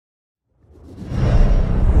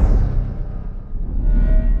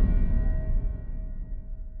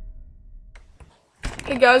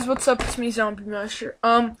guys, what's up? It's me, zombiemashr.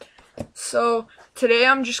 So today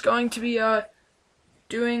I'm just going to be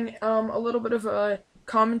doing a little bit of a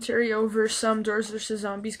commentary over some Dwarves vs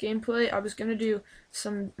Zombies gameplay. I was gonna do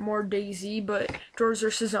some more DayZ, but Dwarves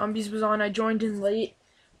vs Zombies was on. I joined in late,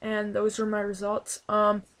 and those were my results.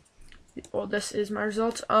 Well, this is my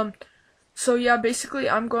results. So yeah, basically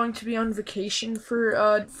I'm going to be on vacation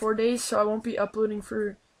for 4 days, so I won't be uploading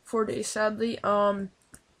for 4 days, sadly.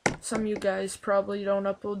 Some of you guys probably don't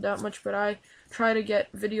upload that much, but I try to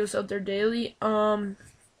get videos out there daily. But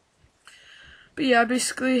yeah,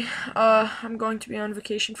 basically, I'm going to be on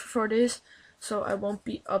vacation for 4 days, so I won't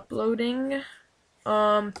be uploading.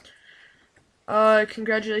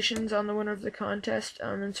 Congratulations on the winner of the contest.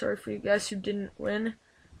 And sorry for you guys who didn't win.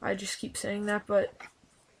 I just keep saying that, but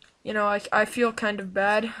you know, I feel kind of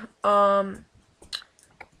bad. But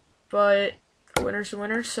a winner's a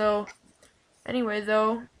winner. So anyway,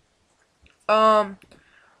 though.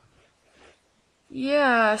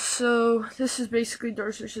 Yeah, so this is basically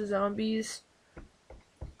Dwarves vs Zombies.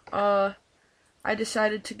 I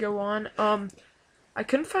decided to go on. I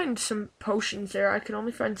couldn't find some potions there. I could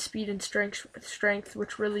only find speed and strength,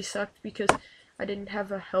 which really sucked because I didn't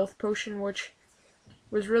have a health potion, which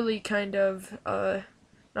was really kind of,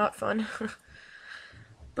 not fun.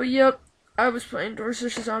 But yep, I was playing Dwarves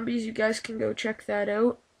vs Zombies. You guys can go check that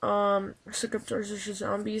out. Just look up Dwarves vs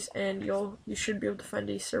Zombies, and you should be able to find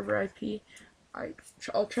a server IP.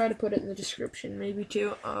 I'll try to put it in the description, maybe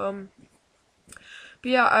too. But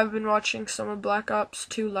yeah, I've been watching some of Black Ops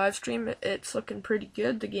 2 live stream. It's looking pretty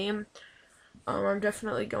good, the game. I'm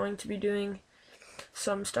definitely going to be doing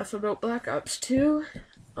some stuff about Black Ops 2.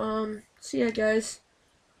 So yeah, guys.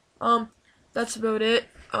 That's about it.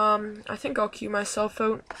 I think I'll cue myself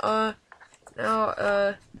out.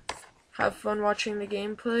 Now, have fun watching the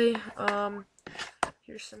gameplay.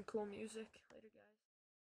 Here's some cool music.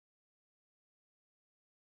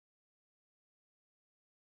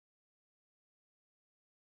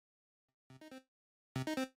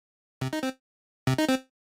 Later, guys.